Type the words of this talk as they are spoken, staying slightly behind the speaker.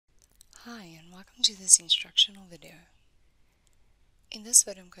Hi and welcome to this instructional video. In this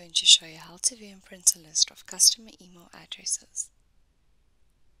video I'm going to show you how to view and print a list of customer email addresses.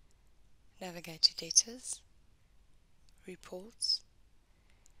 Navigate to Debtors, Reports,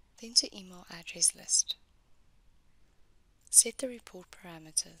 then to Email Address List. Set the report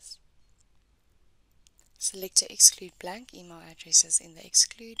parameters. Select to exclude blank email addresses in the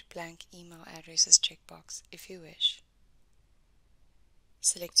Exclude Blank Email Addresses checkbox if you wish.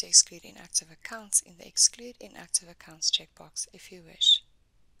 Select to exclude inactive accounts in the Exclude Inactive Accounts checkbox if you wish.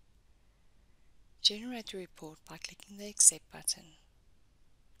 Generate the report by clicking the Accept button.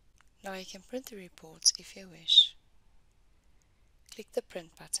 Now you can print the reports if you wish. Click the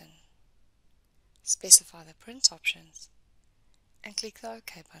Print button. Specify the print options and click the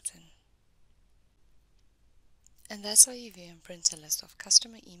OK button. And that's how you view and print a list of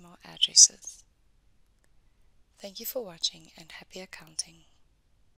customer email addresses. Thank you for watching and happy accounting.